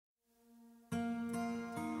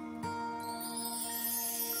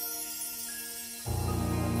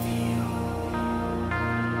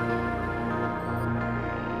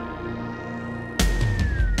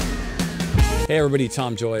Hey everybody,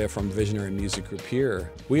 Tom Gioia from Visionary Music Group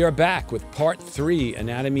here. We are back with part 3,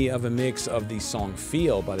 Anatomy of a Mix of the song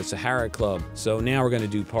Feel by the Sahara Club. So now we're going to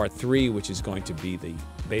do part 3, which is going to be the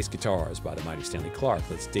bass guitars by the mighty Stanley Clarke.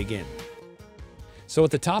 Let's dig in. So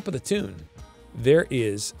at the top of the tune, there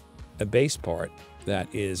is a bass part that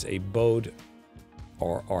is a bowed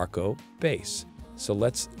or arco bass. So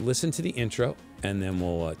let's listen to the intro and then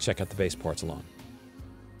we'll check out the bass parts along.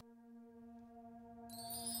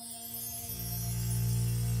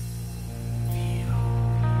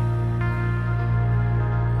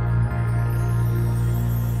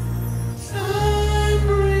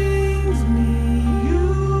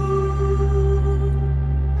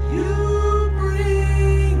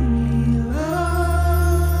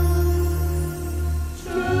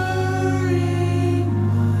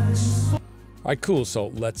 All right, cool. So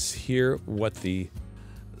let's hear what the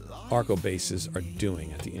arco basses are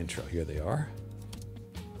doing at the intro. Here they are.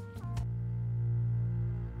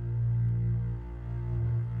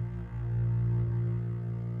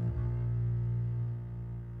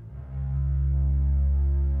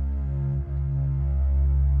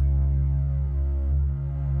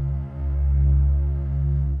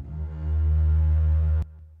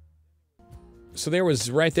 So there was,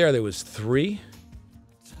 right there was 3.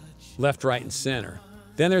 Left, right, and center.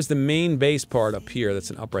 Then there's the main bass part up here that's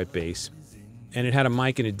an upright bass, and it had a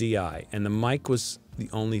mic and a DI, and the mic was the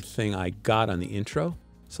only thing I got on the intro.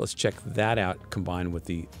 So let's check that out combined with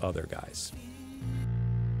the other guys.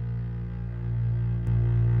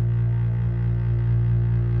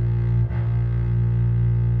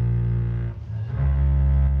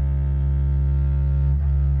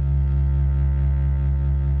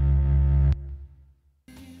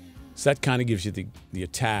 So that kind of gives you the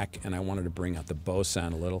attack, and I wanted to bring out the bow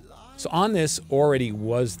sound a little. So on this already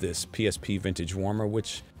was this PSP Vintage Warmer,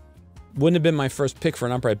 which wouldn't have been my first pick for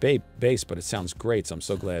an upright bass, but it sounds great, so I'm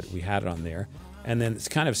so glad we had it on there. And then it's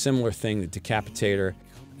kind of similar thing, the decapitator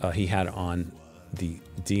he had on the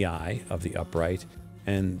DI of the upright,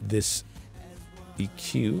 and this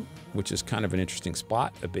EQ, which is kind of an interesting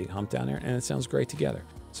spot, a big hump down there, and it sounds great together.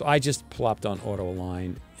 So I just plopped on auto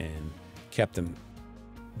align and kept them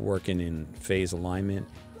working in phase alignment.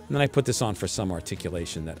 And then I put this on for some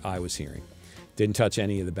articulation that I was hearing. Didn't touch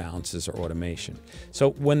any of the balances or automation.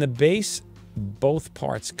 So when the bass, both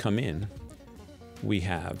parts come in, we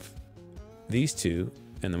have these two,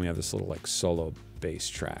 and then we have this little like solo bass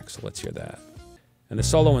track. So let's hear that. And the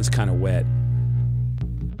solo one's kind of wet.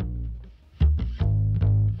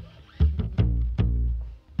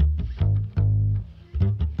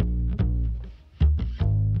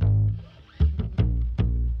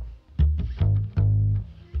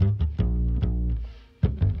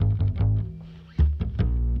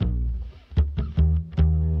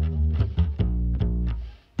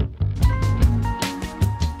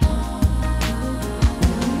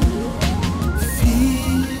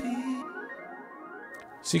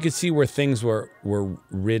 So you can see where things were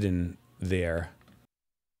ridden there.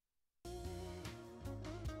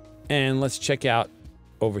 And let's check out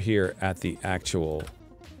over here at the actual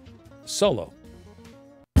solo.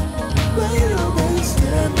 Let's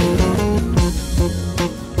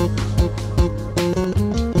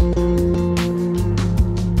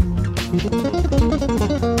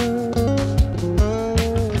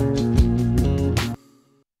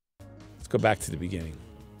go back to the beginning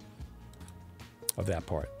of that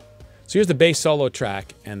part. So here's the bass solo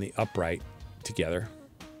track and the upright together.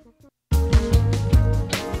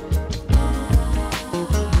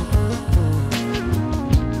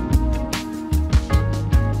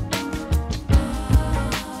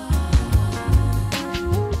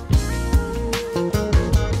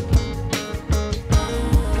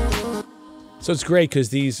 So it's great because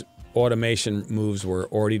these automation moves were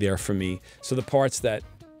already there for me. So the parts that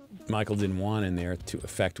Michael didn't want in there to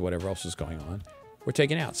affect whatever else was going on were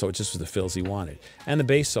taken out. So it just was the fills he wanted. And the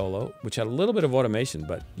bass solo, which had a little bit of automation,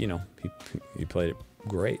 but you know, he played it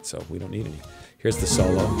great, so we don't need any. Here's the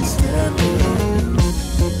solo.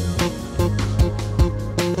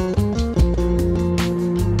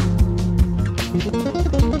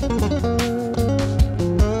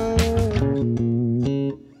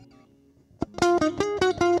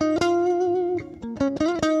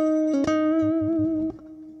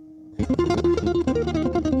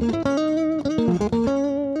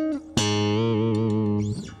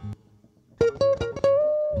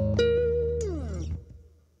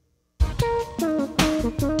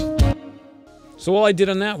 So all I did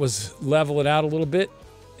on that was level it out a little bit,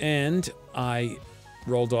 and I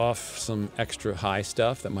rolled off some extra high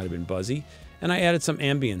stuff that might have been buzzy, and I added some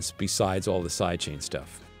ambience besides all the sidechain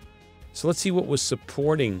stuff. So let's see what was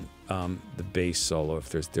supporting the bass solo. If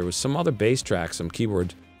there was some other bass tracks, some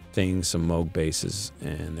keyboard things, some Moog basses,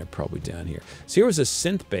 and they're probably down here. So here was a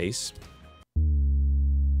synth bass.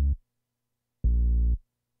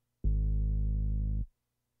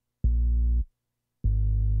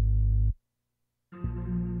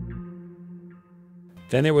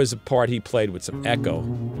 Then there was a part he played with some echo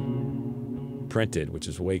printed, which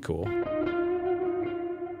is way cool.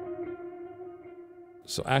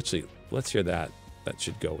 So actually, let's hear that. That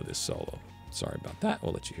should go with this solo. Sorry about that.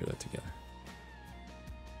 We'll let you hear that together.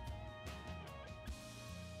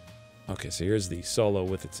 Okay, so here's the solo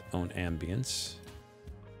with its own ambience.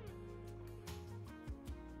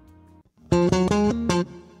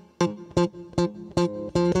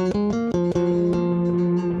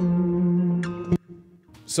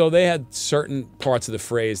 So they had certain parts of the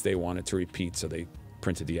phrase they wanted to repeat, so they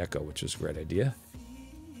printed the echo, which was a great idea.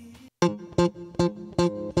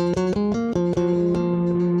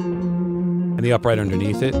 And the upright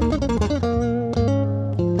underneath it.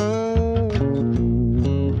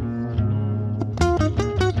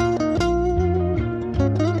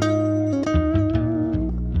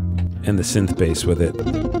 And the synth bass with it.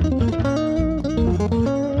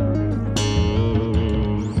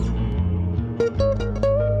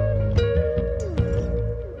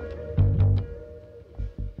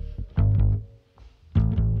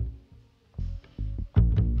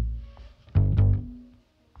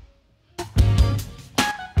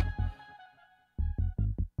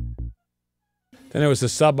 Then there was a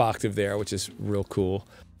sub-octave there, which is real cool.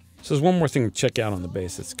 So there's one more thing to check out on the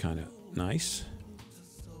bass that's kind of nice.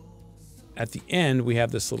 At the end, we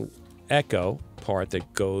have this little echo part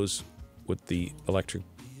that goes with the electric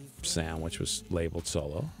sound, which was labeled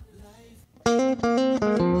solo.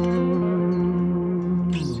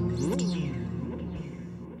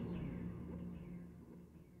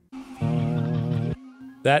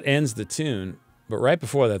 That ends the tune, but right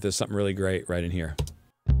before that, there's something really great right in here.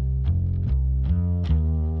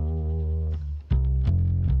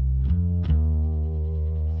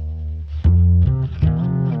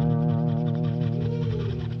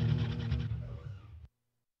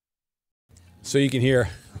 So you can hear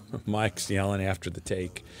Mike's yelling after the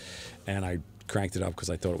take, and I cranked it up because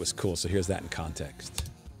I thought it was cool. So here's that in context.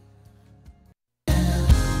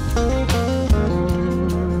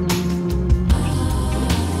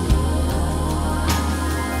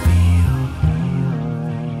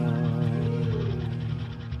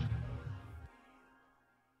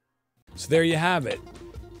 So there you have it.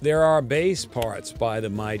 There are bass parts by the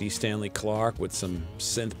mighty Stanley Clarke with some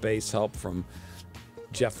synth bass help from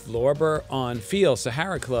Jeff Lorber on Feel,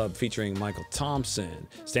 Sahara Club featuring Michael Thompson,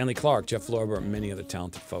 Stanley Clarke, Jeff Lorber, and many other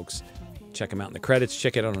talented folks. Check them out in the credits.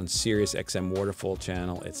 Check it out on Sirius XM Waterfall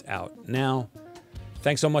channel. It's out now.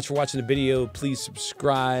 Thanks so much for watching the video. Please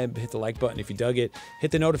subscribe, hit the like button if you dug it,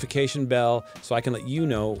 hit the notification bell so I can let you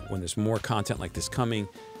know when there's more content like this coming.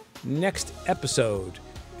 Next episode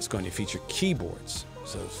is going to feature keyboards,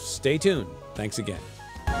 so stay tuned. Thanks again.